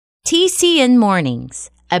TCN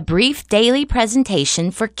Mornings, a brief daily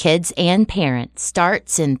presentation for kids and parents,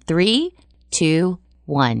 starts in 3, 2,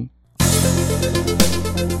 1. The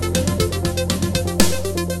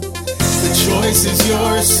choice is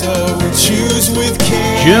yours, so choose with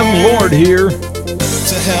care. Jim Lord here.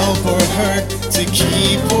 To help or hurt, to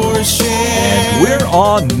keep or share. And we're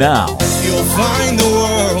on now. You'll find the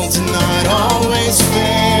world's not always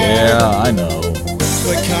fair. Yeah, I know.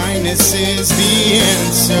 But kindness is the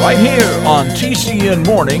answer. Right here on TCN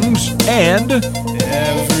Mornings and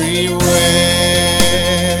everywhere.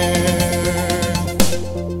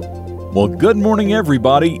 Well, good morning,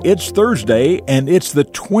 everybody. It's Thursday, and it's the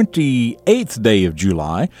 28th day of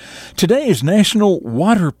July. Today is National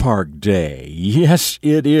Water Park Day. Yes,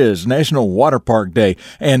 it is National Water Park Day.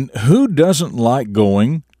 And who doesn't like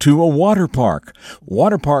going to a water park?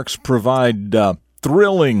 Water parks provide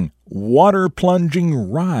thrilling water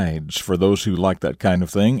plunging rides for those who like that kind of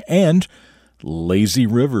thing, and lazy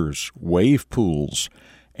rivers, wave pools,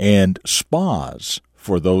 and spas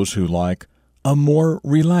for those who like a more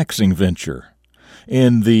relaxing venture.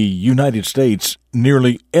 In the United States,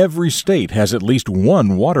 nearly every state has at least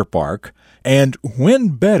one water park, and when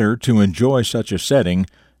better to enjoy such a setting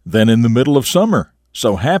than in the middle of summer?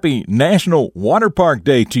 So happy National Water Park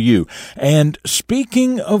Day to you. And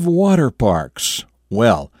speaking of water parks,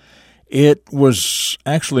 well, it was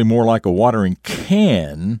actually more like a watering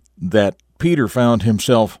can that Peter found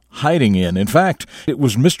himself hiding in. In fact, it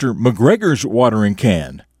was Mr. McGregor's watering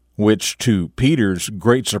can, which, to Peter's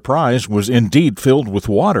great surprise, was indeed filled with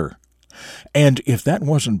water. And if that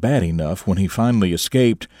wasn't bad enough, when he finally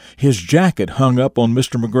escaped, his jacket hung up on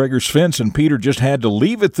Mr. McGregor's fence and Peter just had to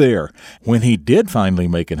leave it there. When he did finally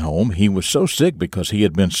make it home, he was so sick because he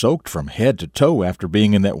had been soaked from head to toe after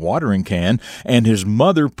being in that watering can, and his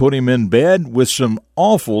mother put him in bed with some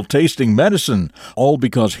awful tasting medicine, all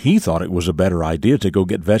because he thought it was a better idea to go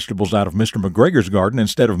get vegetables out of Mr. McGregor's garden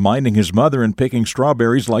instead of minding his mother and picking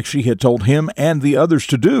strawberries like she had told him and the others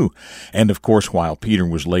to do. And of course, while Peter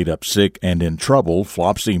was laid up sick and in trouble,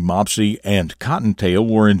 Flopsy, Mopsy, and Cottontail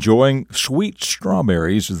were enjoying sweet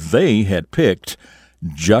strawberries they had picked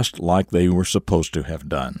just like they were supposed to have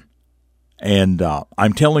done. And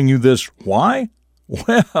I'm telling you this, why?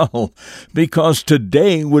 Well, because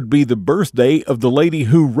today would be the birthday of the lady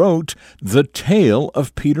who wrote The Tale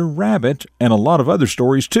of Peter Rabbit and a lot of other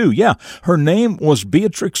stories too. Yeah, her name was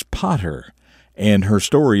Beatrix Potter, and her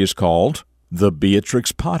story is called The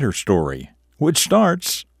Beatrix Potter Story, which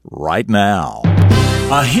starts right now.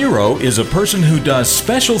 A hero is a person who does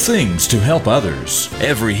special things to help others.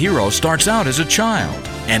 Every hero starts out as a child,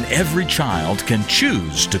 and every child can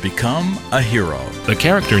choose to become a hero. The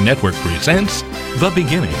Character Network presents The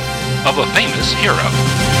Beginning of a Famous Hero.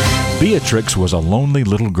 Beatrix was a lonely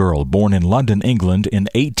little girl born in London, England in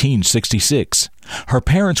 1866. Her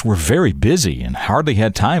parents were very busy and hardly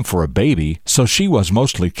had time for a baby, so she was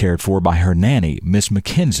mostly cared for by her nanny, Miss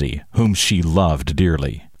Mackenzie, whom she loved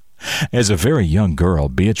dearly. As a very young girl,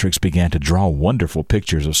 Beatrix began to draw wonderful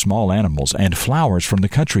pictures of small animals and flowers from the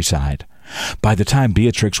countryside. By the time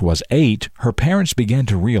Beatrix was 8, her parents began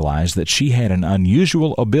to realize that she had an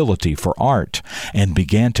unusual ability for art and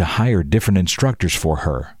began to hire different instructors for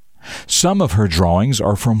her. Some of her drawings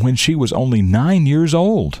are from when she was only 9 years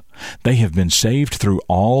old. They have been saved through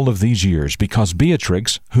all of these years because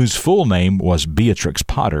Beatrix, whose full name was Beatrix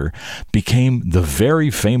Potter, became the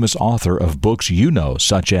very famous author of books you know,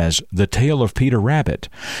 such as The Tale of Peter Rabbit.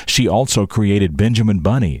 She also created Benjamin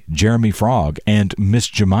Bunny, Jeremy Frog, and Miss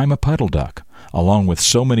Jemima Puddle Duck, along with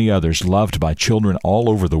so many others loved by children all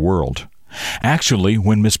over the world. Actually,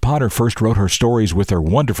 when Miss Potter first wrote her stories with her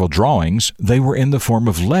wonderful drawings, they were in the form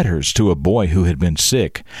of letters to a boy who had been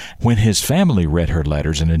sick. When his family read her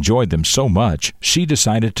letters and enjoyed them so much, she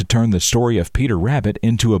decided to turn the story of Peter Rabbit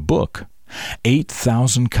into a book.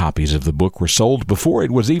 8,000 copies of the book were sold before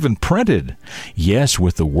it was even printed. Yes,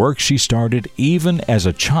 with the work she started even as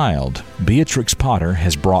a child, Beatrix Potter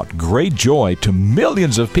has brought great joy to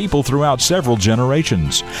millions of people throughout several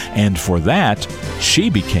generations. And for that, she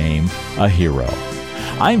became a hero.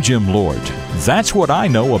 I'm Jim Lord. That's what I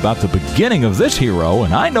know about the beginning of this hero,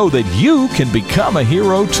 and I know that you can become a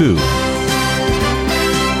hero too.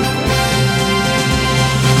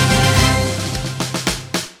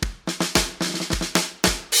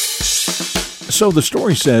 So the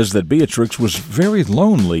story says that Beatrix was very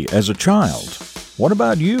lonely as a child. What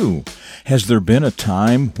about you? Has there been a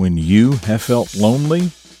time when you have felt lonely?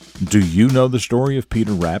 Do you know the story of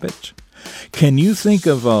Peter Rabbit? Can you think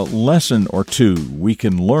of a lesson or two we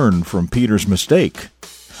can learn from Peter's mistake?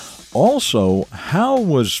 Also, how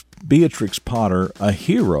was Beatrix Potter a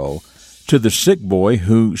hero to the sick boy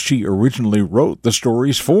who she originally wrote the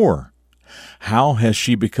stories for? How has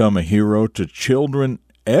she become a hero to children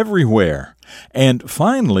everywhere? And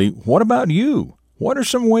finally, what about you? What are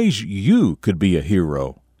some ways you could be a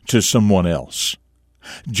hero to someone else?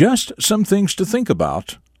 Just some things to think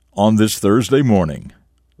about on this Thursday morning.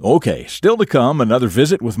 Okay, still to come, another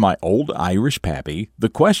visit with my old Irish pappy, the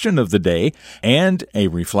question of the day, and a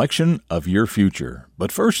reflection of your future.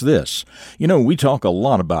 But first this, we talk a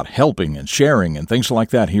lot about helping and sharing and things like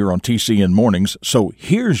that here on TCN Mornings, so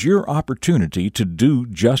here's your opportunity to do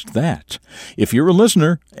just that. If you're a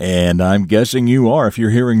listener, and I'm guessing you are if you're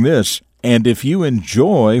hearing this, and if you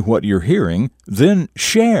enjoy what you're hearing, then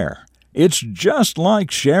share. It's just like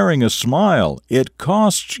sharing a smile. It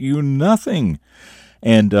costs you nothing.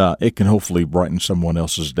 And it can hopefully brighten someone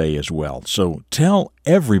else's day as well. So tell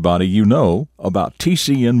everybody you know about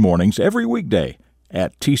TCN Mornings every weekday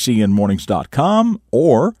at tcnmornings.com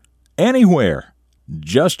or anywhere.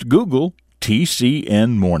 Just Google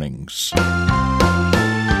TCN Mornings.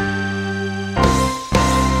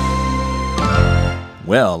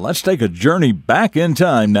 Well, let's take a journey back in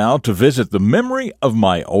time now to visit the memory of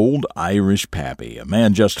my old Irish pappy, a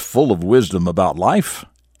man just full of wisdom about life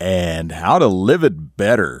and how to live it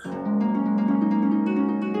better.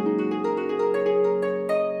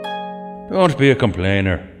 Don't be a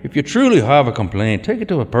complainer. If you truly have a complaint, take it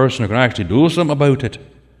to a person who can actually do something about it.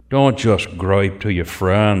 Don't just gripe to your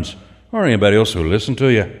friends or anybody else who listen to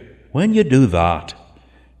you. When you do that,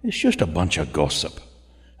 it's just a bunch of gossip.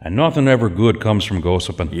 And nothing ever good comes from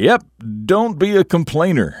gossiping. Yep, don't be a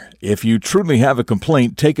complainer. If you truly have a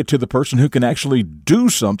complaint, take it to the person who can actually do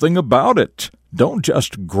something about it. Don't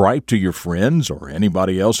just gripe to your friends or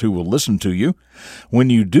anybody else who will listen to you. When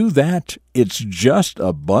you do that, it's just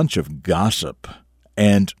a bunch of gossip.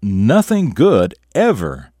 And nothing good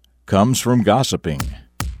ever comes from gossiping.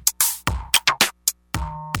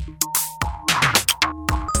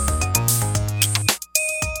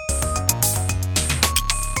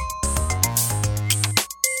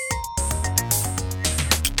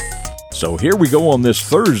 So here we go on this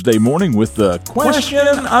Thursday morning with the question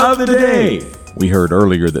of the day. We heard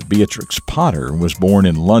earlier that Beatrix Potter was born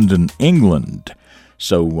in London, England.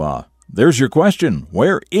 So there's your question.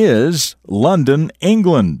 Where is London,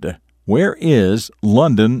 England? Where is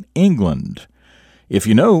London, England? If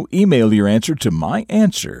you know, email your answer to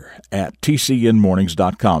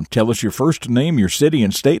myanswer@tcnmornings.com. Tell us your first name, your city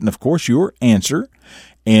and state, and of course your answer.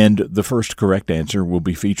 And the first correct answer will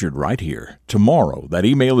be featured right here tomorrow. That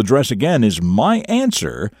email address again is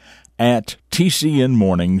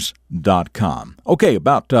myanswer@tcnmornings.com. Okay,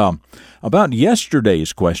 about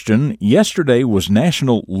yesterday's question. Yesterday was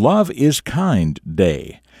National Love is Kind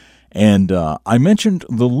Day. And I mentioned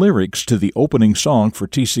the lyrics to the opening song for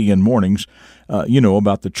TCN Mornings,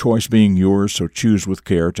 about the choice being yours, so choose with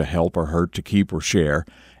care to help or hurt, to keep or share.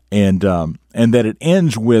 And that it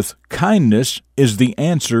ends with kindness is the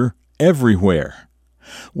answer everywhere.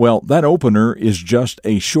 Well, that opener is just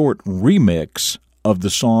a short remix of the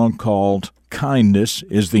song called Kindness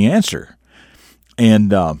is the Answer.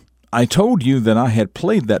 And I told you that I had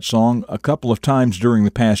played that song a couple of times during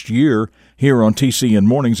the past year here on TCN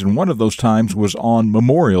Mornings, and one of those times was on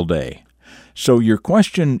Memorial Day. So your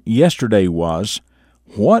question yesterday was,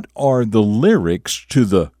 what are the lyrics to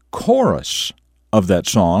the chorus of that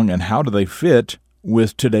song, and how do they fit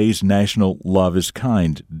with today's National Love is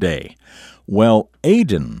Kind Day? Well,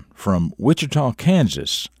 Aiden from Wichita,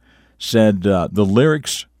 Kansas, said the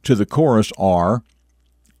lyrics to the chorus are,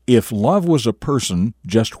 if love was a person,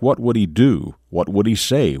 just what would he do? What would he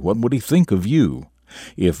say? What would he think of you?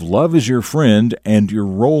 If love is your friend and your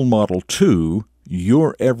role model too,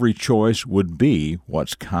 your every choice would be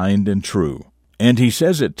what's kind and true. And he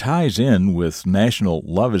says it ties in with National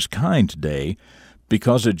Love is Kind Day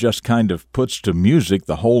because it just kind of puts to music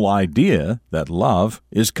the whole idea that love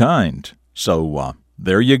is kind. So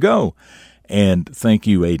there you go. And thank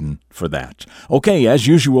you, Aiden, for that. Okay, as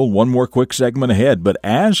usual, one more quick segment ahead. But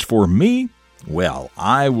as for me, well,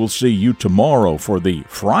 I will see you tomorrow for the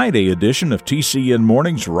Friday edition of TCN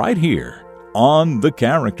Mornings right here on the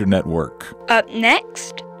Character Network. Up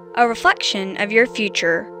next, a reflection of your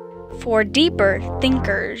future for deeper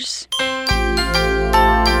thinkers.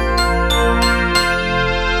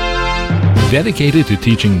 Dedicated to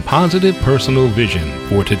teaching positive personal vision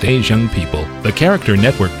for today's young people, the Character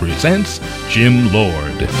Network presents Jim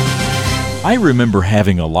Lord. I remember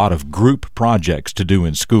having a lot of group projects to do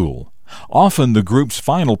in school. Often the group's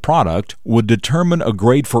final product would determine a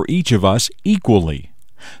grade for each of us equally.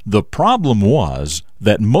 The problem was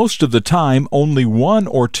that most of the time only one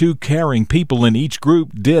or two caring people in each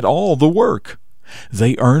group did all the work.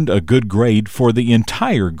 They earned a good grade for the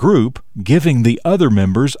entire group, giving the other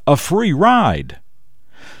members a free ride.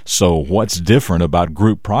 So what's different about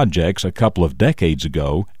group projects a couple of decades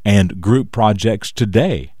ago and group projects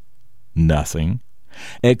today? Nothing.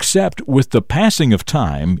 Except with the passing of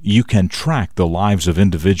time, you can track the lives of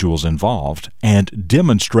individuals involved and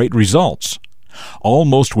demonstrate results.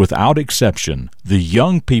 Almost without exception, the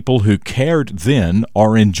young people who cared then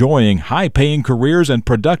are enjoying high-paying careers and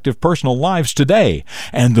productive personal lives today,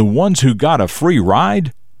 and the ones who got a free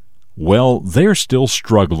ride, well, they're still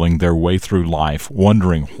struggling their way through life,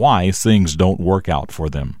 wondering why things don't work out for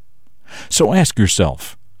them. So ask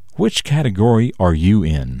yourself, which category are you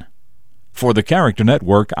in? For the Character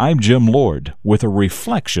Network, I'm Jim Lord, with a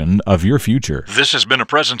reflection of your future. This has been a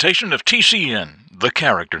presentation of TCN, the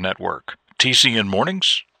Character Network.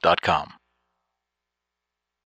 TCNmornings.com.